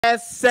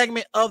Last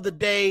segment of the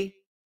day,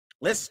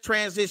 let's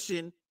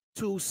transition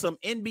to some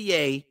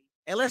NBA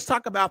and let's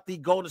talk about the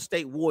Golden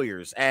State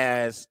Warriors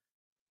as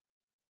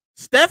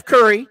Steph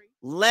Curry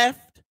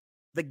left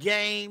the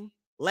game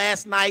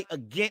last night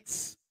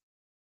against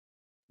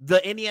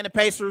the Indiana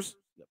Pacers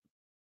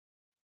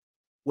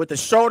with a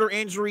shoulder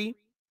injury,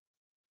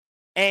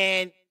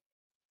 and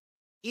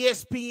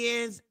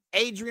ESPN's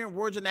Adrian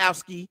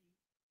Wojnarowski,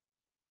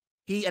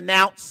 he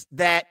announced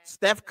that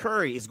Steph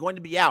Curry is going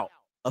to be out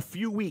a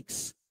few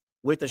weeks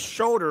with a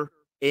shoulder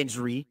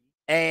injury,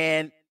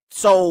 and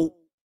so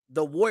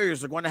the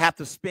Warriors are going to have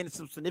to spend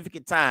some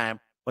significant time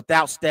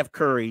without Steph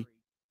Curry.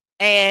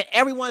 And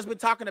everyone's been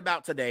talking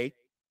about today,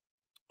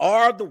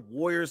 are the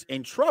Warriors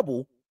in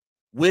trouble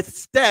with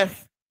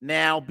Steph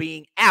now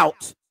being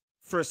out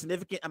for a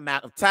significant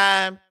amount of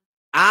time?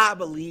 I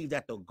believe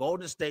that the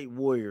Golden State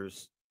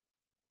Warriors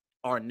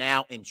are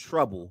now in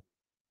trouble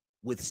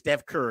with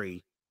Steph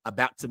Curry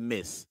about to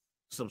miss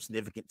some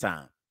significant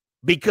time.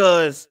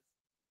 Because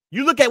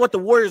you look at what the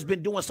Warriors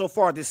been doing so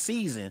far this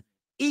season,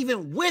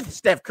 even with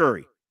Steph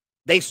Curry,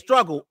 they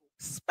struggle,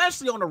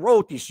 especially on the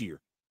road this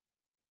year.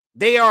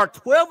 They are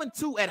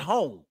 12-2 at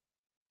home.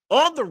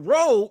 On the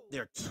road,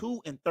 they're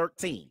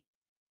 2-13.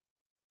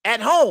 At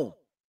home,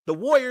 the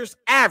Warriors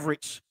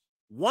average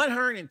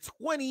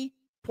 120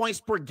 points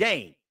per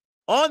game.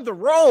 On the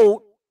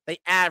road, they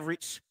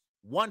average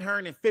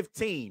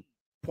 115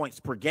 points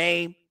per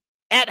game.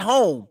 At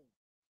home,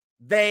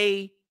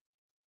 they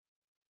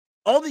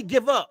only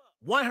give up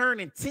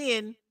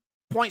 110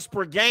 points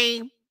per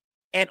game.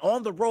 And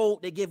on the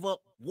road, they give up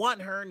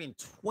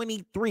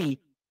 123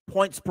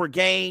 points per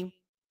game.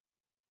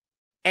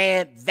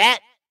 And that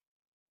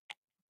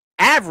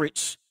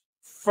average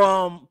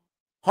from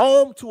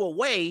home to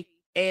away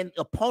and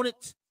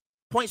opponent's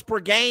points per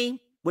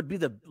game would be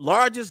the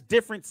largest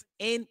difference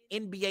in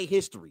NBA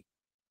history.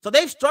 So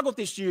they've struggled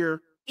this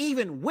year,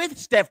 even with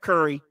Steph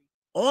Curry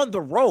on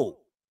the road.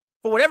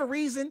 For whatever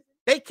reason,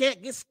 they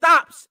can't get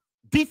stops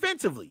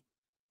defensively.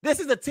 This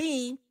is a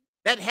team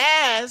that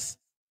has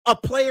a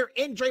player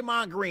in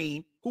Draymond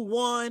Green who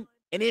won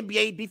an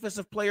NBA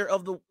Defensive Player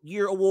of the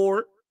Year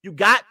award. You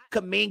got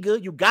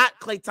Kuminga, you got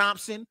Klay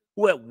Thompson,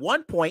 who at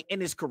one point in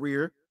his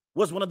career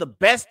was one of the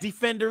best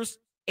defenders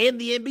in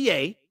the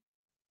NBA.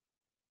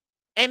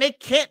 And they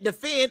can't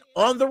defend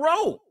on the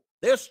road.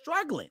 They're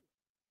struggling.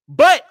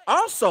 But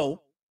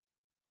also,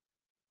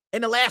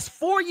 in the last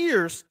 4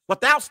 years,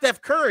 without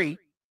Steph Curry,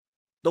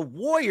 the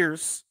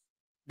Warriors,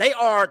 they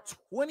are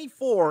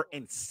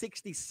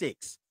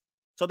 24-66.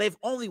 So they've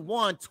only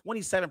won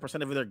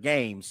 27% of their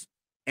games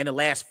in the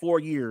last 4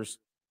 years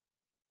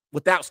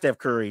without Steph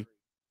Curry.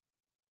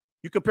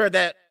 You compare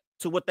that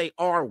to what they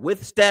are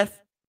with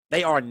Steph,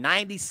 they are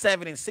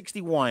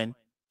 97-61.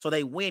 So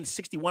they win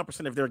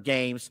 61% of their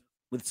games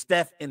with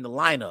Steph in the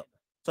lineup.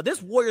 So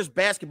this Warriors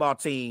basketball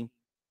team,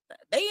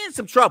 they in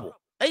some trouble.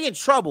 They in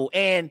trouble.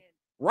 And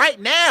right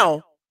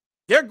now,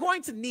 they're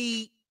going to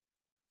need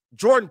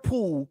Jordan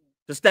Poole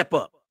to step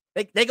up.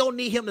 They going to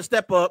need him to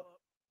step up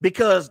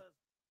because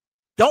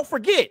don't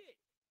forget,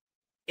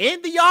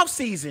 in the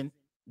offseason,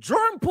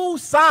 Jordan Poole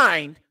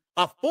signed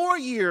a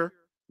 4-year,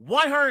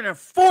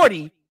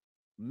 $140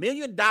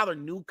 million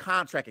new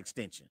contract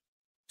extension.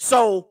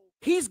 So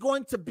he's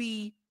going to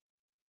be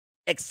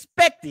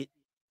expected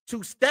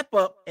to step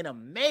up in a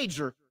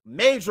major,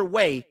 major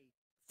way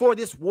for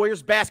this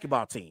Warriors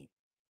basketball team.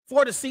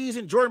 For the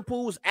season, Jordan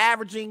Poole is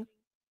averaging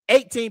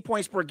 18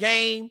 points per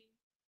game,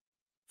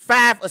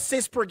 5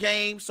 assists per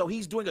game. So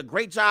he's doing a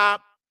great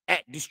job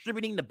at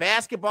distributing the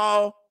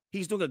basketball.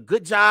 He's doing a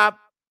good job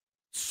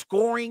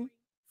scoring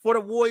for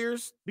the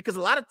Warriors because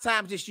a lot of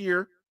times this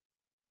year,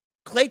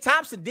 Klay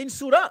Thompson didn't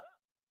suit up.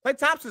 Klay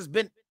Thompson's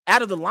been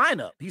out of the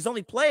lineup. He's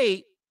only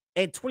played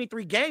in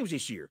 23 games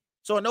this year.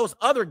 So in those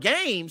other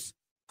games,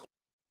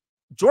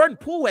 Jordan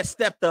Poole has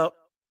stepped up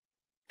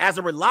as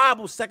a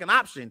reliable second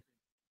option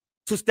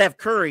to Steph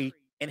Curry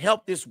and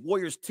help this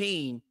Warriors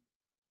team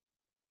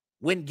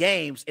win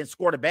games and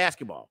score the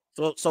basketball.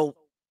 So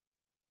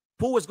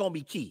Poole is going to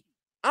be key.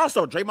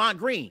 Also, Draymond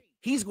Green,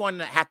 he's going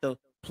to have to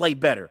play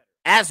better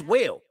as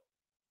well.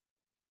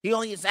 He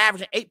only is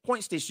averaging 8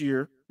 points this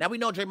year. Now, we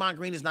know Draymond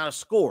Green is not a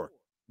scorer,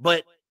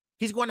 but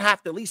he's going to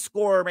have to at least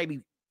score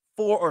maybe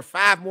 4 or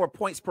 5 more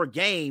points per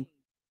game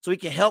so he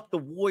can help the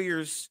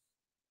Warriors'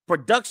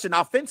 production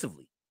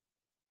offensively.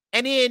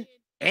 And then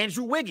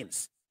Andrew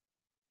Wiggins.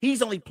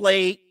 He's only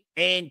played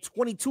in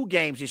 22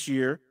 games this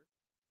year.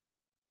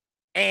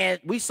 And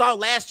we saw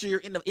last year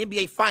in the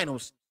NBA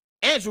Finals,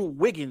 Andrew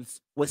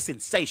Wiggins was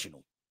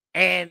sensational.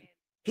 And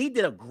he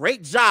did a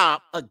great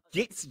job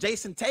against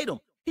Jason Tatum.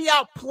 He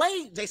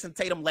outplayed Jason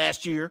Tatum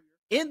last year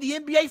in the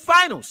NBA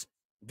Finals.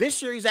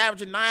 This year, he's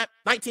averaging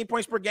 19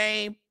 points per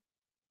game,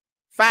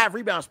 5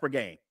 rebounds per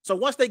game. So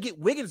once they get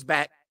Wiggins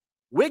back,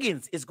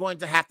 Wiggins is going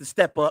to have to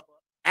step up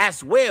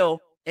as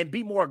well and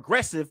be more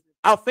aggressive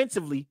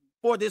offensively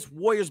for this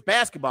Warriors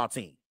basketball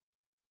team.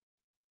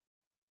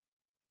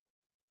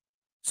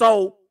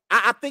 So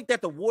I think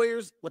that the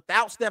Warriors,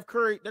 without Steph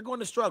Curry, they're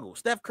going to struggle.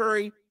 Steph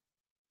Curry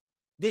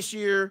this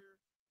year,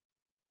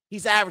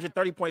 He's averaging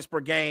 30 points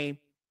per game,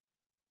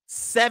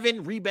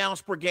 7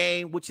 rebounds per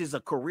game, which is a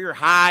career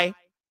high.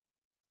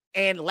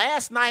 And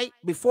last night,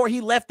 before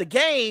he left the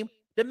game,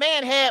 the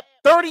man had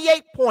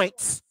 38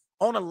 points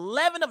on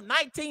 11 of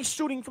 19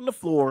 shooting from the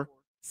floor,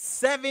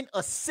 7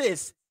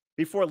 assists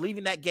before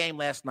leaving that game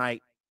last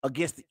night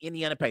against the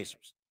Indiana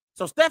Pacers.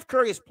 So Steph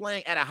Curry is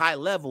playing at a high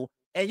level,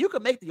 and you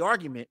can make the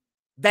argument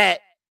that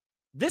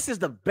this is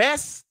the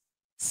best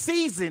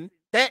season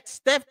that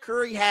Steph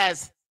Curry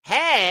has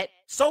had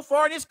so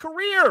far in his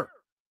career.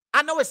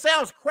 I know it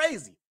sounds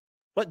crazy,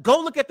 but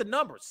go look at the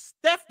numbers.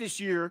 Steph this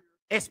year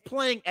is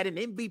playing at an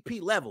MVP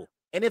level.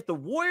 And if the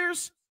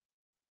Warriors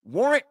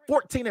weren't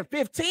 14 and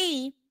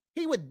 15,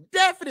 he would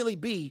definitely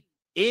be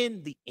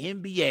in the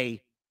NBA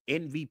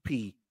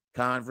MVP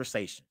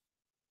conversation.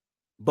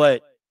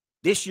 But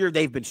this year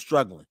they've been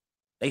struggling.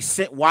 They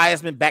sent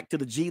Wiseman back to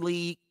the G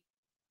League.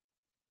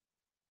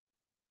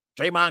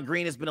 Draymond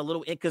Green has been a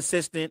little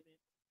inconsistent.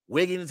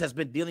 Wiggins has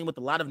been dealing with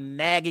a lot of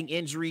nagging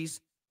injuries.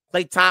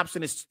 Klay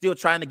Thompson is still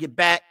trying to get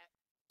back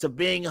to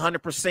being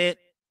 100%.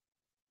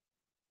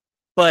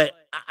 But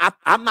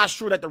I'm not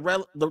sure that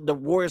the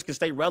Warriors can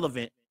stay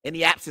relevant in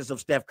the absence of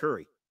Steph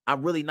Curry.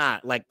 I'm really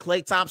not. Like,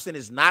 Klay Thompson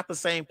is not the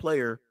same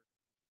player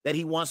that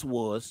he once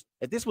was.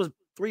 If this was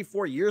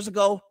 3-4 years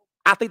ago,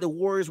 I think the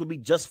Warriors would be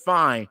just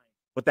fine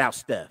without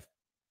Steph.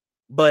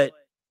 But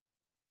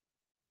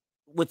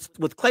with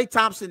Klay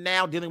Thompson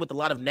now dealing with a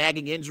lot of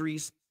nagging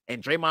injuries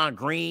and Draymond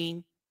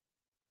Green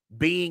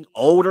being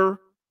older,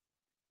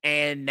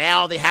 and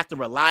now they have to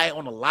rely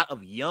on a lot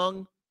of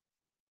young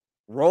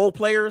role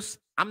players,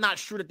 I'm not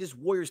sure that this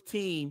Warriors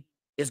team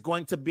is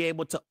going to be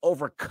able to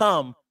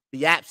overcome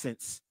the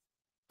absence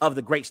of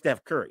the great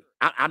Steph Curry.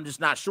 I'm just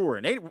not sure.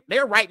 And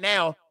they're right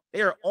now,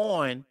 they're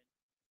on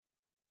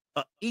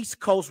an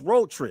East Coast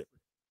road trip.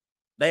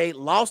 They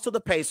lost to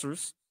the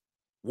Pacers,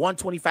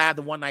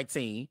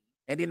 125-119.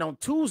 And then on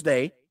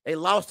Tuesday, they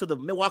lost to the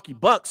Milwaukee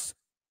Bucks,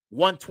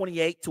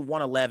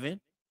 128-111.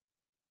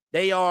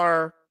 They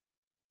are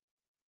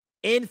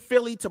in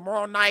Philly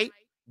tomorrow night.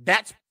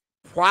 That's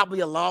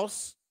probably a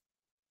loss.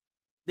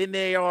 Then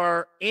they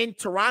are in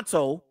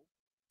Toronto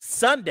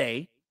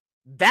Sunday.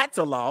 That's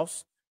a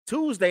loss.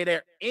 Tuesday,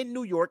 they're in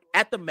New York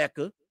at the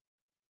Mecca.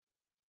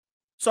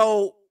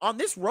 So on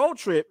this road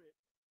trip,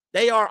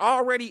 they are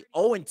already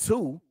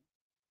 0-2.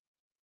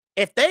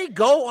 If they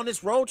go on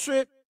this road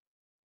trip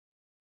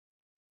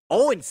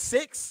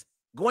 0-6,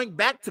 going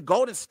back to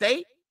Golden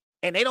State,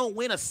 and they don't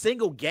win a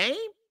single game,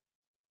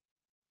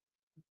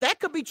 that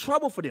could be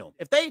trouble for them.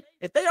 If they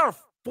are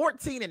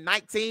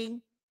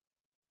 14-19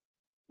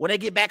 when they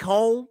get back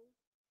home,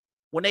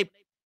 when they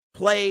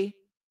play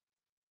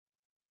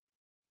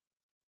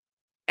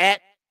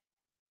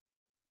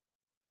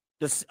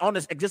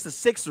against the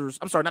Sixers,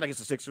 I'm sorry, not against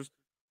the Sixers,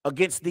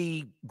 against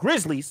the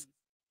Grizzlies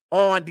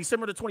on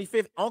December the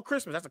 25th on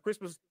Christmas. That's a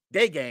Christmas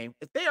Day game.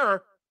 If they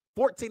are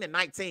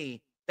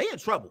 14-19, they in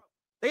trouble.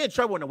 They in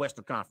trouble in the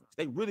Western Conference.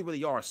 They really,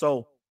 really are.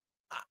 So,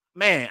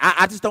 man,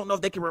 I just don't know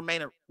if they can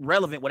remain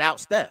relevant without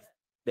Steph.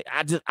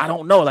 I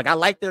don't know. Like, I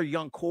like their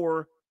young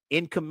core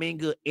in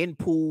Kuminga, in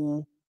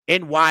Poole,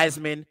 in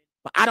Wiseman,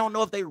 but I don't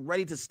know if they're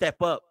ready to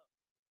step up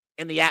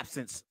in the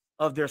absence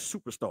of their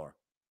superstar.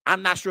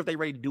 I'm not sure if they're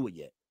ready to do it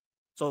yet.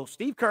 So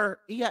Steve Kerr,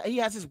 he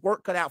has his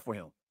work cut out for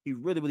him. He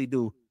really, really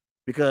do.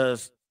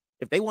 Because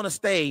if they want to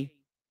stay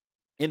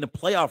in the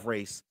playoff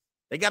race,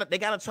 they got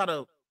to try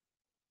to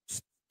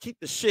keep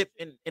the ship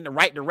in the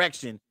right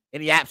direction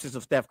in the absence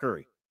of Steph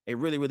Curry. They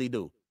really, really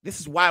do. This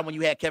is why when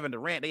you had Kevin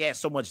Durant, they had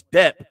so much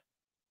depth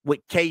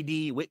with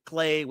KD, with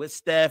Klay, with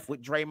Steph,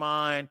 with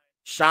Draymond,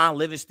 Sean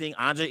Livingston,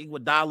 Andre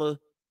Iguodala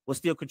was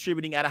still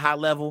contributing at a high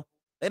level.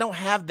 They don't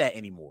have that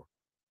anymore.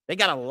 They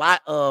got a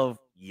lot of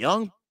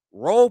young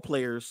role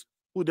players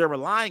who they're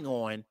relying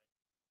on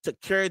to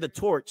carry the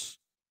torch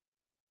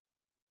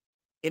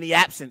in the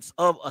absence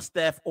of a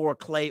Steph or a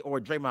Klay or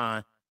a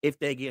Draymond. If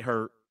they get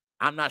hurt,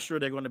 I'm not sure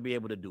they're going to be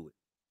able to do it.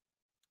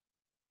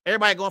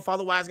 Everybody go and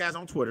follow Wise Guys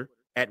on Twitter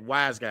at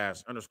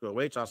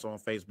WiseGuys_WH. Also on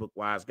Facebook,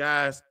 Wise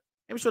Guys.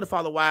 And be sure to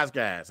follow Wise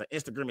Guys on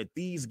Instagram at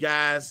These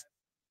Guys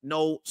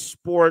Know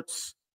Sports.